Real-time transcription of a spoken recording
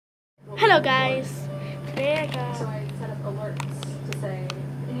Hello guys, today I got So I set up alerts to say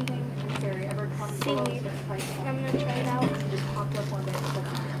anything scary ever comes below a seaweed. certain price point. I'm gonna try it out. It just popped up one day and said,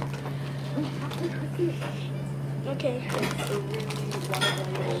 Okay. it's a really wonderful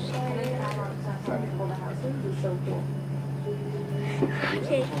little add-on stuff for people to houses. It's so cool.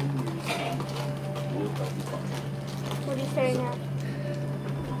 Okay. What are you staring at?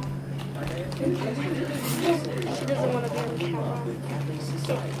 She doesn't want to be on camera.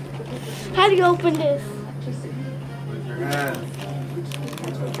 How do you open this? With your hand.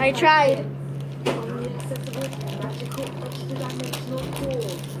 I tried.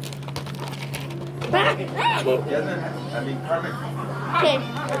 Back. Carmen. Okay.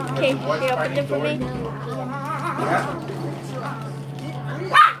 Okay. You opened it for me. Yeah.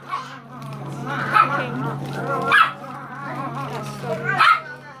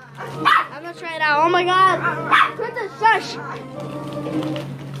 I'm gonna try it out. Oh my god! Princess, shush!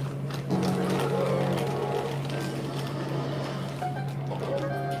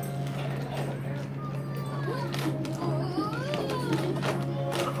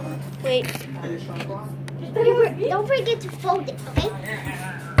 Wait. Don't forget to fold it, okay?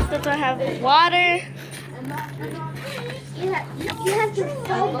 Does I have water? You have to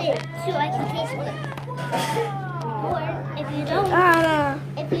fold it so I can taste it. Or if you don't, No.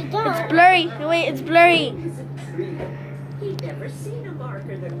 if you don't, It's blurry. Wait, it's blurry. if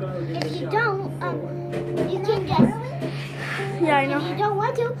you don't, you can just. Yeah, I If know. you don't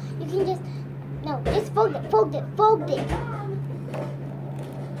want to, you can just. No, just fold it, fold it, fold it.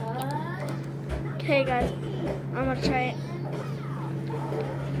 Okay, guys, I'm gonna try it.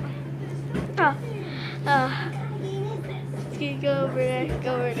 Okay, go over there,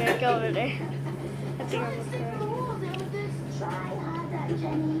 go over there, go over there. I think I'm gonna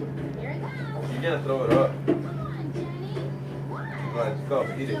You gotta throw it up. Right, go,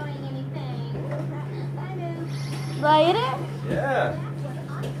 eat it. Do I eat it? Yeah.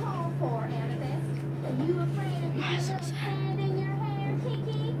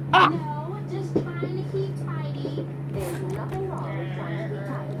 Ah! Just trying to keep tidy. There's nothing wrong with trying to keep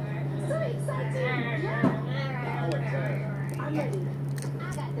tidy. So excited. Yeah. I'm ready.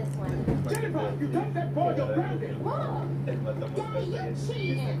 I got this one. Jennifer, you got that ball, you're grounded. Whoa. Daddy, you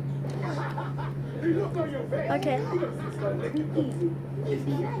cheating. Look on your face. Okay. It'd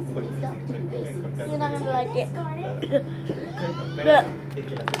be nice if you stop doing this. You're not gonna like it.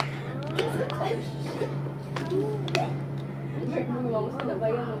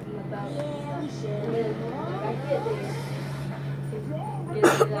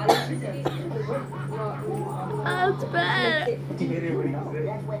 That's bad.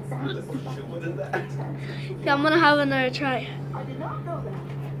 What is that? Yeah, I'm gonna have another try.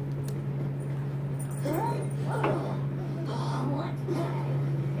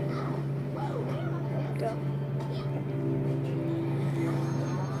 Go.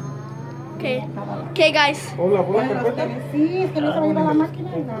 Okay. Okay, guys. Hola, sí, es que no se va a ir a la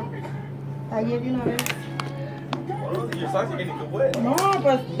máquina. Ayer de una vez. Your socks are getting wet. No,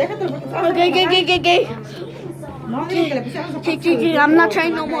 pues déjate porque Okay. No, dile que le pusieron Okay. I'm not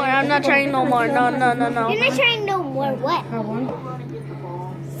trying no more. I'm not trying no more. No. You're not trying no more what? jabón.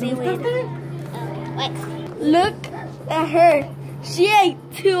 Seaweed. What? Look at her. She ate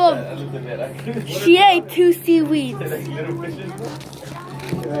two of. She ate two seaweeds. They're like little fishes.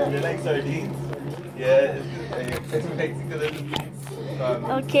 They're like sardines. Yeah, it's Mexico.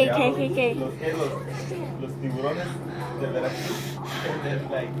 Okay. Los tiburones de Veracruz. They're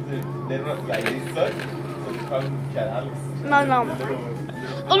like, they're not like they suck, so they call them charales. No.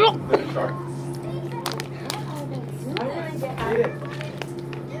 Little sharks. Eat it.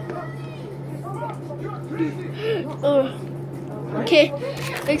 Okay,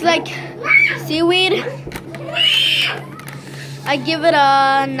 looks like seaweed. I give it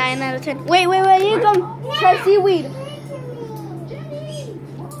a 9 out of 10. Wait, you come try seaweed.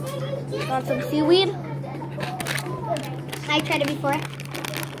 Want some seaweed? I tried it before.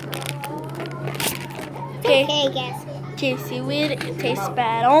 Okay. Okay, I guess. Okay, seaweed, it tastes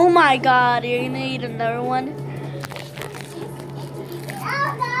bad. Oh my god, you're gonna eat another one?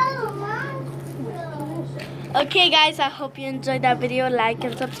 Okay guys, I hope you enjoyed that video. Like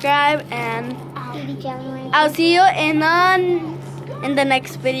and subscribe, and I'll see you in the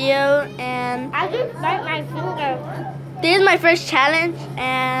next video. And I just bite my finger. this is my first challenge,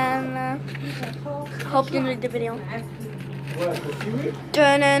 and hope you enjoyed the video.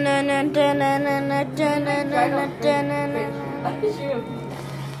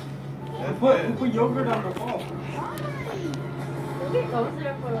 Put yogurt on the ball.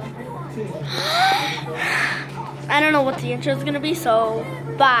 I don't know what the intro is gonna be, so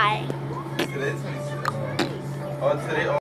bye. Today is 26. Oh, today.